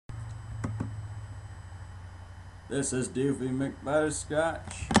This is Doofy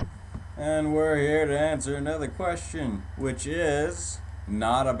McButterscotch, and we're here to answer another question, which is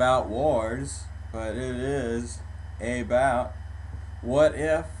not about wars, but it is about what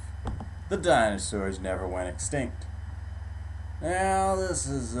if the dinosaurs never went extinct? Now, this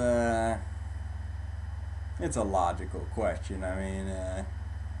is, it's a logical question.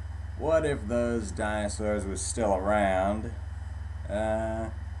 What if those dinosaurs were still around?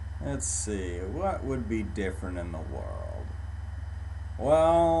 Uh, let's see, what would be different in the world?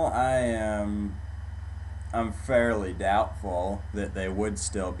 Well, I'm fairly doubtful that they would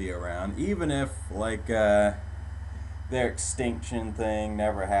still be around, even if their extinction thing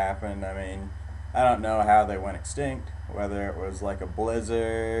never happened. I don't know how they went extinct, whether it was like a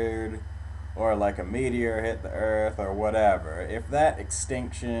blizzard or like a meteor hit the earth or whatever. If that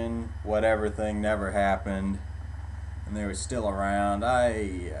extinction, whatever thing never happened, and they were still around,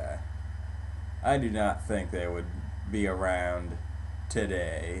 I do not think they would be around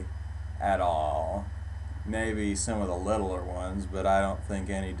today at all. Maybe some of the littler ones, but I don't think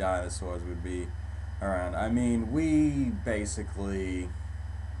any dinosaurs would be around. We basically,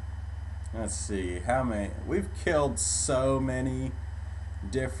 let's see, we've killed so many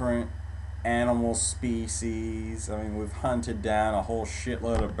different animal species. We've hunted down a whole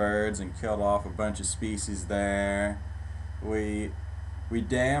shitload of birds and killed off a bunch of species there. We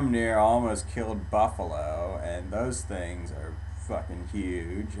damn near almost killed buffalo, and those things are fucking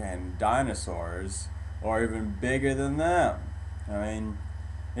huge, and dinosaurs are even bigger than them.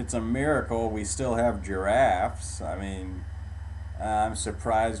 It's a miracle we still have giraffes. I'm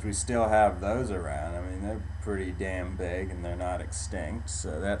surprised we still have those around. They're pretty damn big and they're not extinct,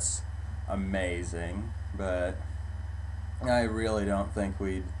 so that's amazing. But I really don't think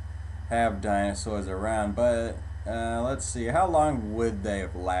we'd have dinosaurs around. But let's see, how long would they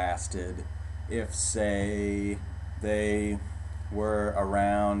have lasted if, say, they were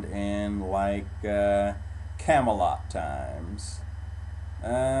around in Camelot times?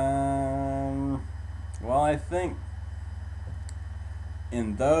 Well, I think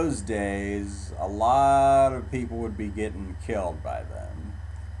in those days, a lot of people would be getting killed by them.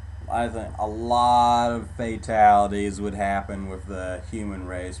 I think a lot of fatalities would happen with the human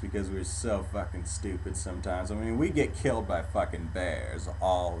race because we're so fucking stupid sometimes. We get killed by fucking bears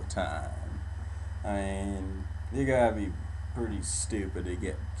all the time. You gotta be pretty stupid to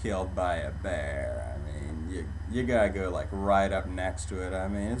get killed by a bear. You gotta go right up next to it.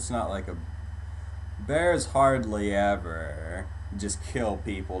 It's not like bears hardly ever just kill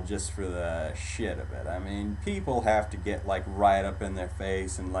people just for the shit of it. People have to get right up in their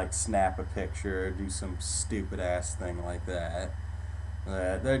face and snap a picture or do some stupid ass thing like that.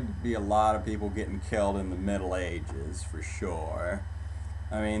 There'd be a lot of people getting killed in the Middle Ages for sure.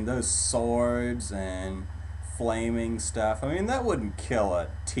 Those swords and flaming stuff, that wouldn't kill a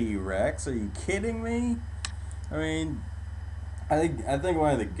T-Rex. Are you kidding me? I think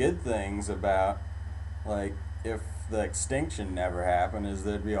one of the good things about if the extinction never happened is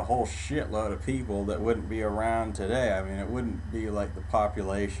there'd be a whole shitload of people that wouldn't be around today. It wouldn't be the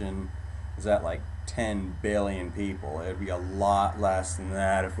population is at 10 billion people. It'd be a lot less than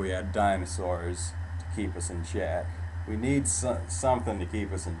that if we had dinosaurs to keep us in check. We need something to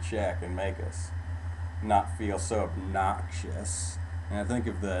keep us in check and make us not feel so obnoxious. And I think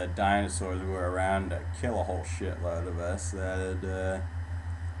if the dinosaurs were around to kill a whole shitload of us, that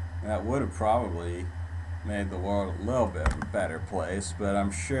would have probably made the world a little bit of a better place. But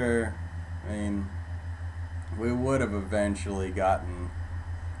I'm sure, we would have eventually gotten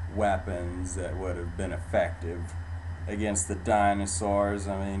weapons that would have been effective against the dinosaurs.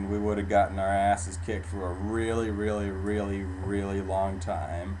 We would have gotten our asses kicked for a really, really, really, really long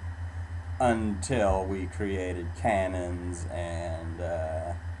time until we created cannons and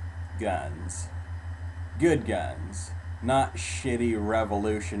guns. Good guns, not shitty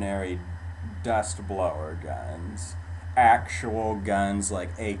revolutionary dust blower guns. Actual guns like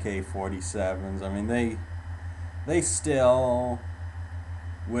AK-47s. They still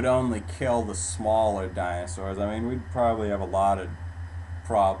would only kill the smaller dinosaurs. We'd probably have a lot of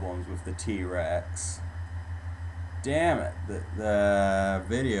problems with the T-Rex. Damn it, the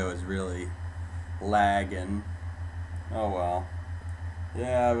video is really lagging. Oh well.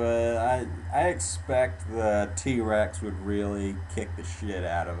 Yeah, but I expect the T-Rex would really kick the shit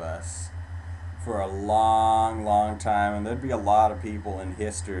out of us for a long, long time, and there'd be a lot of people in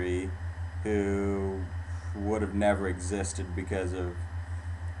history who would have never existed because of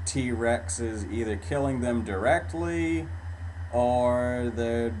T-Rexes either killing them directly, or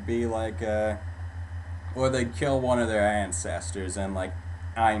there'd be or they'd kill one of their ancestors, and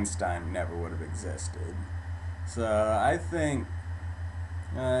Einstein never would have existed. So I think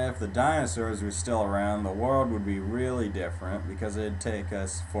if the dinosaurs were still around, the world would be really different because it'd take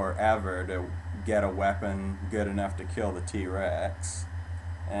us forever to get a weapon good enough to kill the T-Rex.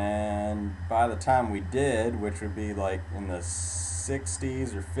 And by the time we did, which would be like in the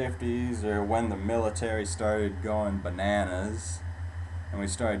 60s or 50s, or when the military started going bananas and we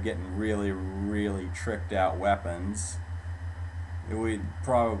started getting really, really tricked out weapons, we'd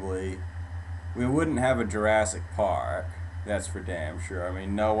probably, we wouldn't have a Jurassic Park, that's for damn sure. I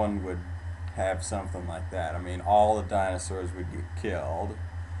mean, no one would have something like that. I mean, all the dinosaurs would get killed,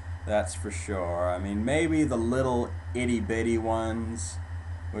 that's for sure. I mean, maybe the little itty bitty ones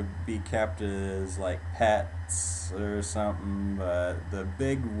would be kept as like pets or something, but the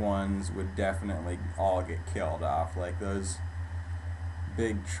big ones would definitely all get killed off. Like those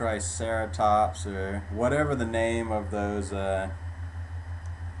big triceratops or whatever the name of those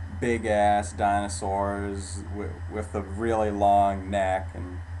big ass dinosaurs with the really long neck,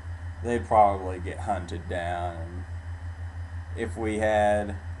 and they'd probably get hunted down. And if we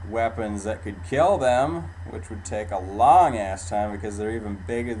had weapons that could kill them, which would take a long ass time because they're even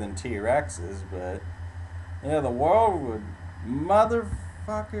bigger than T-Rexes, but yeah, the world would,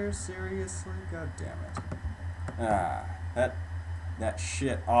 motherfucker, seriously, god damn it. That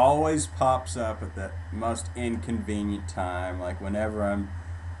shit always pops up at that most inconvenient time, like whenever I'm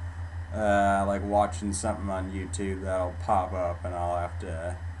like watching something on YouTube, that'll pop up and I'll have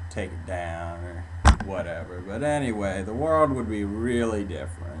to take it down or whatever. But anyway, the world would be really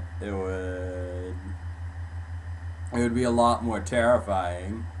different. It would be a lot more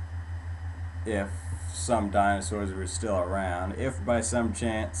terrifying if some dinosaurs were still around. If by some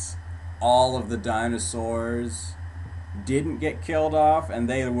chance all of the dinosaurs didn't get killed off and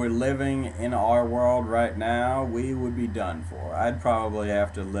they were living in our world right now, we would be done for. I'd probably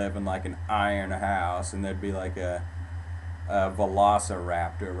have to live in like an iron house, and there'd be like a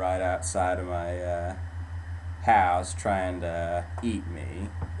velociraptor right outside of my house trying to eat me.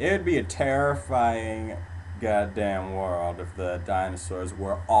 It would be a terrifying goddamn world if the dinosaurs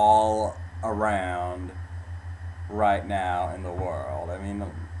were all around right now in the world. I mean,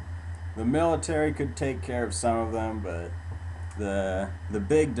 the military could take care of some of them, but the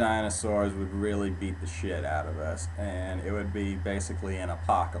big dinosaurs would really beat the shit out of us, and it would be basically an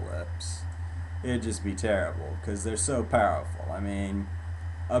apocalypse. It'd just be terrible because they're so powerful. I mean,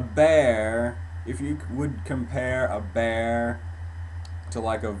 a bear, if you would compare a bear to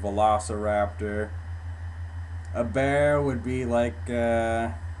like a velociraptor, a bear would be like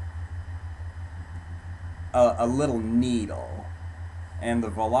a little needle, and the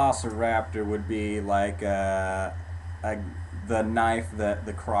velociraptor would be like the knife that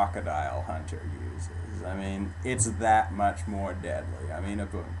the crocodile hunter uses. I mean, it's that much more deadly. I mean,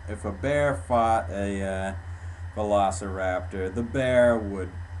 if a bear fought a velociraptor, the bear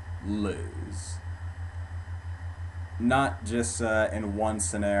would lose. Not just in one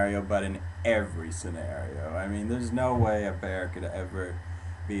scenario, but in every scenario. I mean, there's no way a bear could ever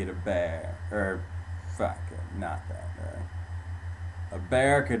beat a bear. Or, fuck it, not that way. A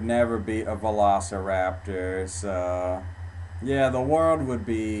bear could never beat a velociraptor, so yeah, the world would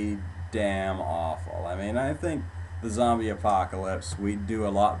be damn awful. I mean, I think the zombie apocalypse, we'd do a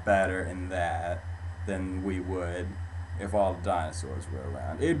lot better in that than we would if all the dinosaurs were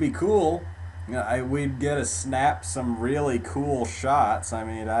around. It'd be cool. You know, we'd get to snap some really cool shots. I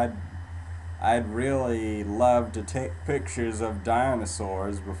mean, I'd really love to take pictures of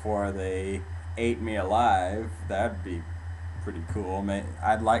dinosaurs before they ate me alive. That'd be pretty cool.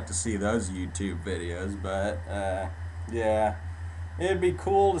 I'd like to see those YouTube videos, but yeah, it'd be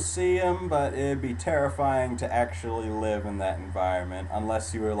cool to see them, but it'd be terrifying to actually live in that environment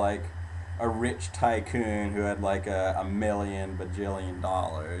unless you were like a rich tycoon who had like a million bajillion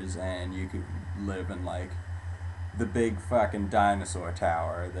dollars and you could live in like the big fucking dinosaur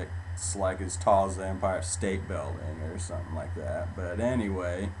tower that's like as tall as the Empire State Building or something like that. But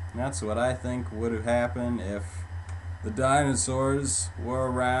anyway, that's what I think would have happened if the dinosaurs were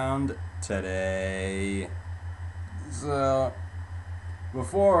around today. So,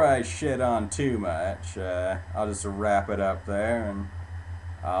 before I shit on too much, I'll just wrap it up there, and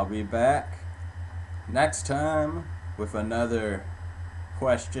I'll be back next time with another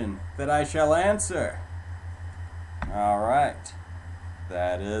question that I shall answer. Alright,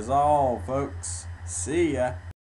 that is all, folks. See ya.